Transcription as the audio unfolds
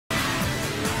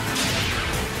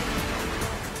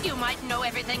You might know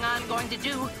everything I'm going to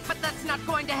do, but that's not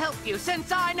going to help you,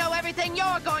 since I know everything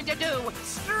you're going to do.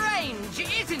 Strange,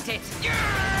 isn't it?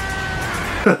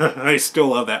 I still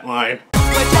love that line.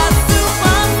 We're just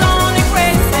supersonic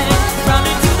racing,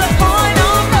 running to the point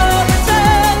of no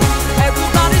return.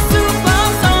 Everybody's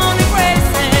supersonic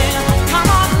racing. Come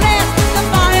on, let the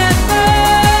fire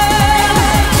burn.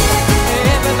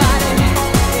 Everybody, everybody,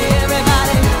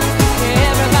 everybody.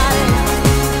 Everybody,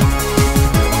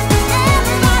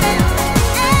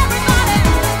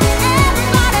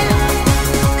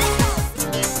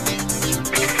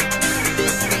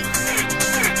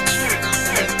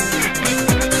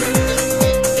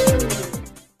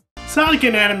 Sonic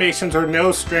and animations are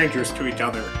no strangers to each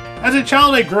other. As a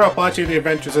child, I grew up watching the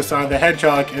adventures of Sonic the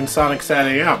Hedgehog and Sonic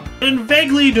SatAM. And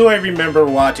vaguely do I remember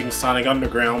watching Sonic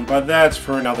Underground, but that's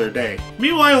for another day.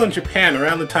 Meanwhile, in Japan,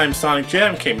 around the time Sonic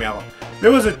Jam came out,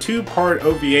 there was a two-part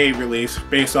OVA release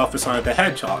based off of Sonic the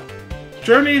Hedgehog.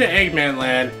 Journey to Eggman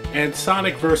Land and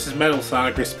Sonic vs. Metal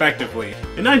Sonic respectively.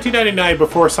 In 1999,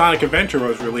 before Sonic Adventure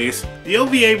was released, the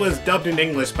OVA was dubbed in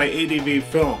English by ADV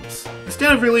Films.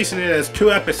 Instead of releasing it as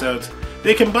 2 episodes,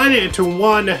 they combined it into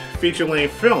one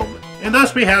feature-length film, and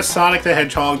thus we have Sonic the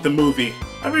Hedgehog the movie.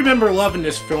 I remember loving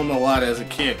this film a lot as a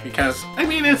kid because, I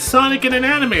mean, it's Sonic in an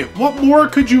anime. What more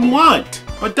could you want?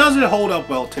 But does it hold up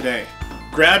well today?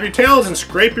 Grab your tails and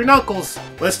scrape your knuckles.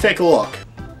 Let's take a look.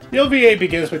 The OVA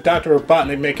begins with Dr.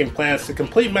 Robotnik making plans to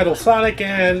complete Metal Sonic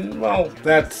and, well,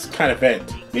 that's kind of it.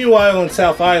 Meanwhile, in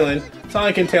South Island,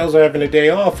 Sonic and Tails are having a day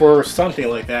off or something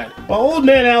like that, while Old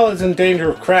Man Al is in danger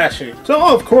of crashing.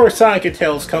 So of course Sonic and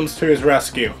Tails comes to his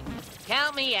rescue.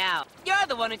 Count me out. You're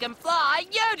the one who can fly.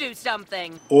 You do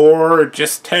something. Or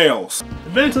just Tails.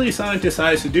 Eventually Sonic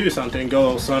decides to do something and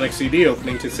go to Sonic CD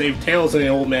opening to save Tails and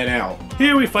Old Man Al.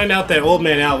 Here we find out that Old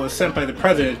Man Al was sent by the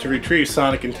President to retrieve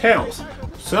Sonic and Tails.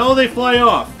 So they fly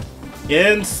off,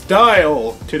 in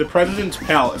style, to the President's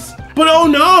palace. But oh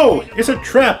no! It's a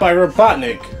trap by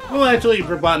Robotnik. Well, actually,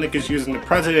 Robotnik is using the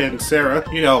President and Sarah,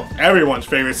 you know, everyone's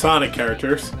favorite Sonic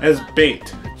characters, as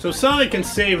bait. So Sonic can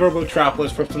save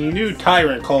Robotropolis from some new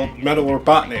tyrant called Metal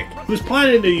Robotnik, who's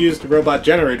planning to use the robot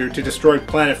generator to destroy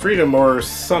Planet Freedom or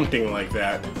something like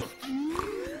that.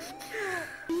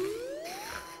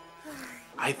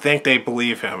 I think they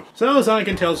believe him. So Sonic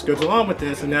and Tails goes along with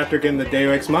this, and after getting the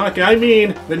Deus Ex Machina, I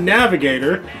mean, the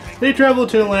Navigator, they travel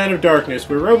to the Land of Darkness,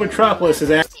 where Robotropolis is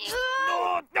at.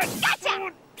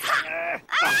 Gotcha!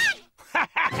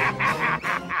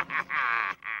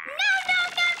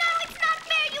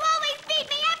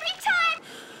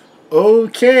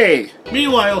 Okay.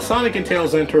 Meanwhile, Sonic and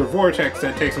Tails enter a vortex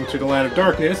that takes them to the Land of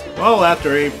Darkness. Well,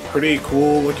 after a pretty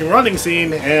cool looking running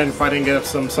scene and fighting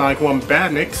against some Sonic 1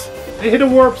 badniks, they hit a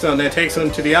warp zone that takes them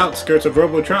to the outskirts of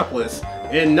Robotropolis,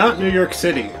 in not New York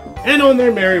City. And on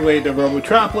their merry way to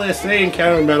Robotropolis, they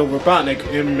encounter Metal Robotnik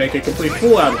and make a complete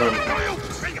fool out of him.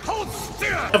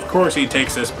 Of course he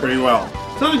takes this pretty well.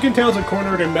 Sonic and Tails are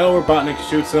cornered and Metal Robotnik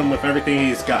shoots them with everything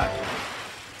he's got.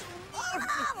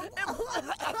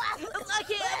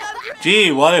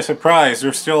 Gee, what a surprise,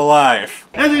 they're still alive.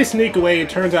 As they sneak away, it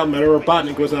turns out Metal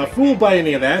Robotnik was not fooled by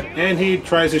any of that, and he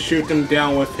tries to shoot them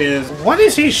down with his... What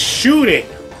is he shooting?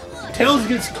 Tails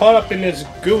gets caught up in this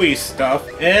gooey stuff,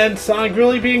 and Sonic,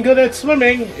 really being good at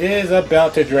swimming, is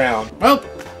about to drown. Well,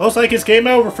 looks like it's game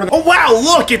over for the... Oh wow,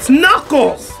 look, it's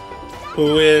Knuckles!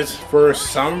 Who is, for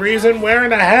some reason,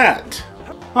 wearing a hat.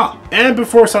 Huh. And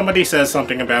before somebody says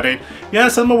something about it,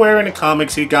 yes, I'm aware in the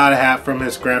comics he got a hat from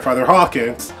his grandfather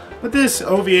Hawkins, but this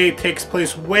OVA takes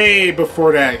place way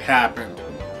before that happened.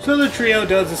 So the trio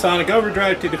does the Sonic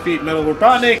Overdrive to defeat Metal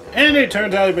Robotnik, and it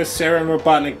turns out it was Sarah and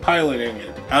Robotnik piloting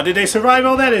it. How did they survive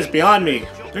all that is beyond me.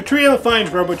 The trio finds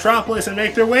Robotropolis and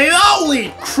make their way—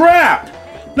 Holy crap!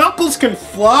 Knuckles can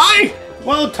fly?!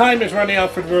 Well, time is running out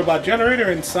for the robot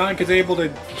generator, and Sonic is able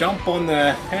to jump on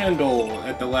the handle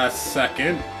at the last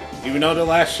second, even though the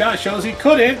last shot shows he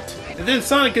couldn't. And then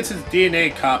Sonic gets his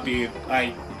DNA copy,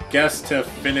 I guess, to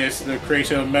finish the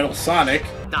creation of Metal Sonic.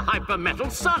 The Hyper Metal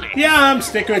Sonic! Yeah, I'm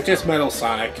sticking with just Metal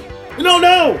Sonic. No,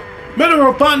 no! Metal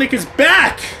Robotnik is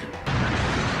back!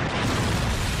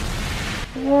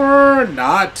 Or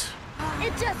not.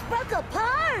 It just broke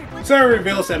apart! Sarah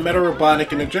reveals that Metal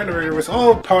Robotnik and the generator was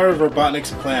all part of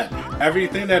Robotnik's plan.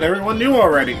 Everything that everyone knew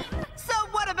already. So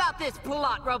what about this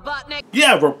plot, Robotnik?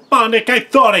 Yeah, Robotnik, I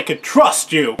thought I could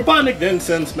trust you! Robotnik then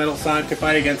sends Metal Sonic to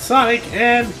fight against Sonic,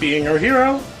 and being our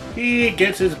hero, he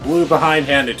gets his blue behind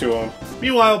handed to him.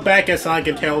 Meanwhile, back at Sonic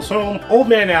and Tails' home, Old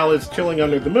Man Al is chilling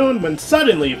under the moon when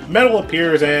suddenly Metal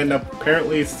appears and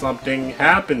apparently something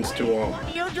happens to him.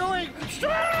 You're doing...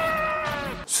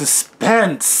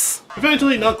 Suspense!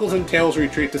 Eventually, Knuckles and Tails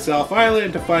retreat to South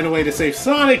Island to find a way to save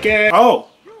Sonic and... Oh!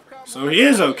 So he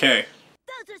is okay.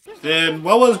 Then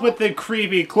what was with the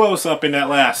creepy close-up in that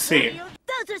last scene?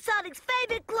 Those are Sonic's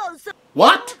favorite clothes.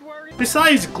 What?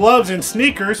 Besides gloves and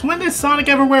sneakers, when did Sonic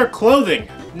ever wear clothing?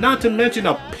 Not to mention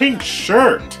a pink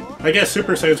shirt. I guess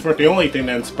Super Saiyans weren't the only thing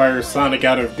that inspires Sonic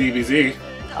out of DBZ.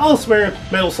 Elsewhere,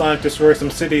 Metal Sonic destroys some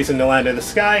cities in the Land of the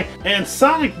Sky, and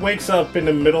Sonic wakes up in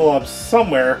the middle of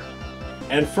somewhere,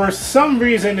 and for some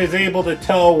reason is able to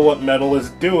tell what Metal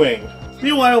is doing.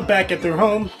 Meanwhile, back at their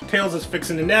home, Tails is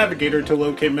fixing the navigator to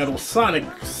locate Metal Sonic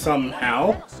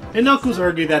somehow, and Knuckles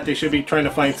argue that they should be trying to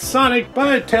find Sonic,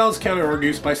 but Tails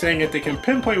counter-argues by saying if they can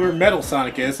pinpoint where Metal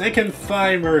Sonic is, they can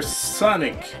find where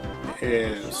Sonic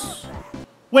is.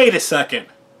 Wait a second.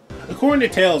 According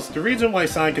to Tails, the reason why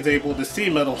Sonic is able to see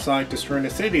Metal Sonic destroying the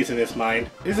cities in his mind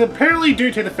is apparently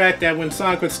due to the fact that when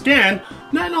Sonic was scanned,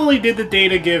 not only did the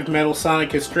data give Metal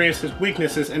Sonic his strengths, his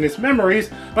weaknesses, and his memories,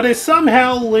 but it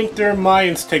somehow linked their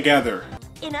minds together.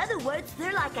 In other words,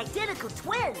 they're like identical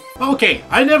twins. Okay,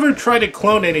 I never tried to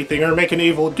clone anything or make an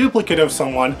evil duplicate of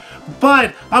someone,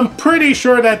 but I'm pretty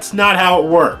sure that's not how it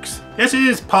works. Yes, it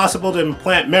is possible to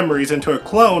implant memories into a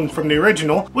clone from the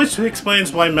original, which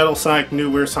explains why Metal Sonic knew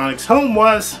where Sonic's home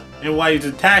was, and why he's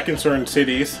attacking certain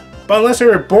cities. But unless they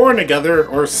were born together,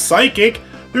 or psychic,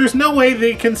 there's no way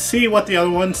they can see what the other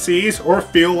one sees, or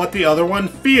feel what the other one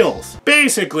feels.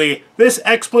 Basically, this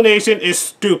explanation is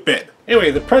stupid.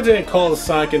 Anyway, the president calls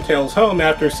Sonic and Tails home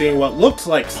after seeing what looks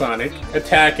like Sonic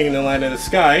attacking the Land of the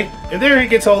Sky, and there he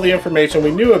gets all the information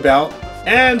we knew about,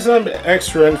 and some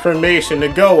extra information to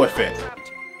go with it.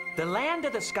 The Land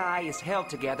of the Sky is held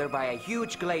together by a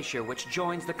huge glacier which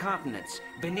joins the continents.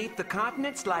 Beneath the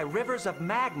continents lie rivers of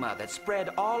magma that spread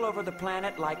all over the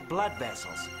planet like blood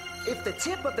vessels. If the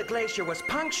tip of the glacier was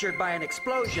punctured by an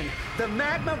explosion, the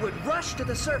magma would rush to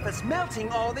the surface, melting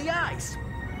all the ice.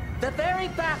 The very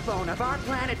backbone of our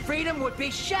planet Freedom would be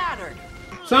shattered.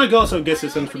 Sonic also gets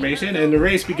this information, and the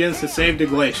race begins to save the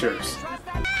glaciers.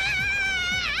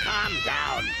 Calm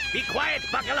down. Be quiet,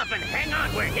 buckle up, and hang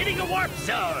on. We're hitting a warp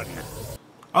zone.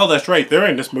 Oh, that's right, they're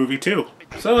in this movie too.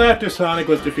 So after Sonic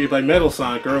was defeated by Metal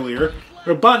Sonic earlier,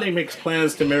 Robotnik makes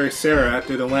plans to marry Sarah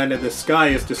after the Land of the Sky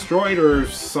is destroyed or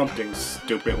something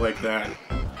stupid like that.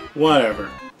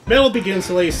 Whatever. Metal begins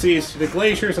to lay siege to the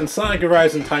glaciers, and Sonic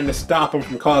arrives in time to stop him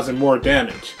from causing more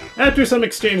damage. After some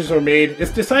exchanges are made,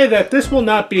 it's decided that this will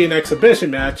not be an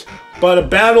exhibition match, but a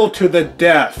battle to the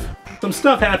death. Some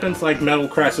stuff happens, like Metal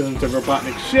crashes into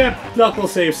Robotnik's ship,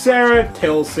 Knuckles saves Sarah,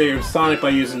 Tails saves Sonic by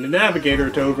using the navigator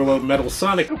to overload Metal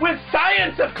Sonic. With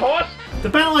science, of course! The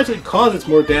battle actually causes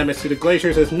more damage to the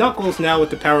glaciers, as Knuckles, now with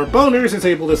the power of boners, is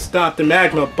able to stop the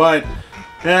magma, but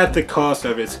at the cost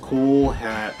of his cool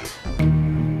hat.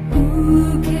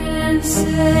 Who can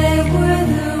say where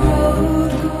the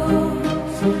road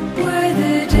goes, where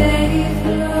the day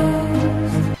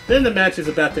flows? Then the match is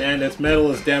about to end as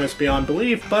Metal is damaged beyond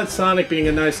belief, but Sonic, being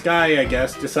a nice guy I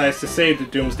guess, decides to save the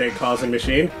Doomsday-causing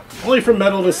machine, only for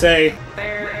Metal to say,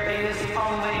 There is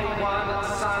only one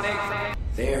Sonic.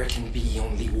 There can be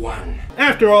only one.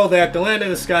 After all that, the Land of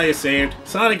the Sky is saved,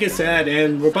 Sonic is sad,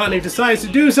 and Robotnik decides to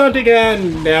do something,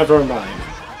 and never mind.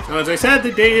 So as I said,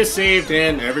 the day is saved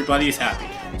and everybody's happy.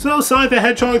 So Sonic the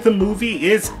Hedgehog the movie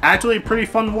is actually a pretty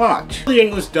fun watch. The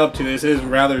English dub to this is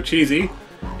rather cheesy.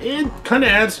 It kinda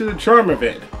adds to the charm of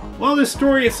it. While the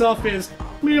story itself is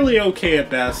merely okay at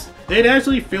best, it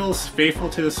actually feels faithful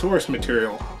to the source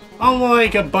material,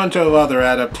 unlike a bunch of other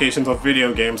adaptations of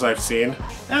video games I've seen.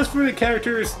 As for the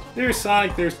characters, there's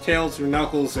Sonic, there's Tails, there's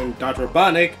Knuckles, and Dr.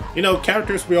 Robotnik. You know,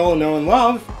 characters we all know and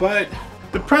love, but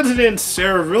the President and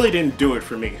Sarah really didn't do it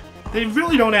for me. They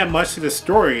really don't add much to the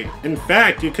story. In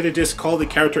fact, you could have just called the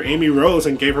character Amy Rose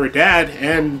and gave her a dad,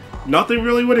 and nothing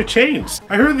really would have changed.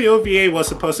 I heard the OVA was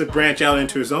supposed to branch out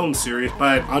into his own series,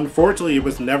 but unfortunately it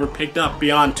was never picked up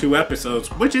beyond 2 episodes,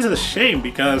 which is a shame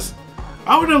because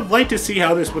I would have liked to see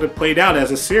how this would have played out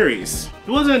as a series.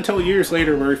 It wasn't until years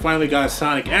later where we finally got a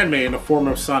Sonic anime in the form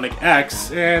of Sonic X,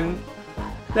 and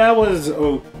that was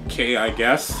okay, I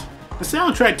guess. The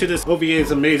soundtrack to this OVA is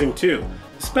amazing too,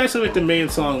 especially with the main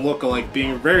song Lookalike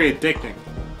being very addicting.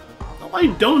 Though I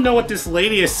don't know what this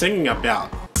lady is singing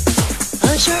about.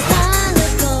 A short while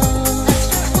ago,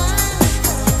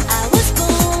 I was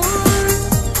born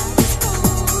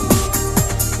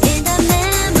in the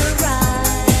memory,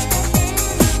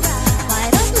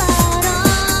 quite a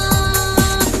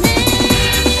lot of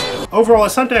me. Overall,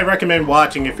 it's something I recommend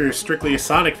watching if you're strictly a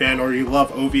Sonic fan or you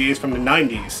love OVAs from the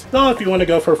 90s. Though if you want to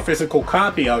go for a physical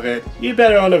copy of it, you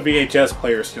better own a VHS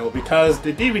player still, because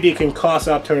the DVD can cost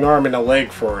up to an arm and a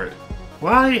leg for it.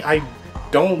 Why? I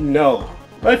don't know.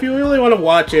 But if you really want to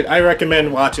watch it, I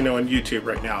recommend watching it on YouTube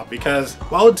right now, because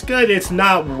while it's good, it's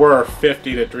not worth $50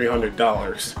 to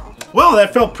 $300. Well,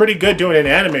 that felt pretty good doing an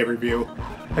anime review.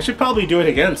 I should probably do it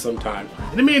again sometime.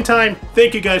 In the meantime,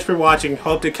 thank you guys for watching.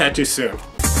 Hope to catch you soon.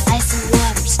 Ice and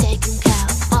water, steak and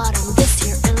cow, autumn this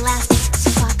year and last.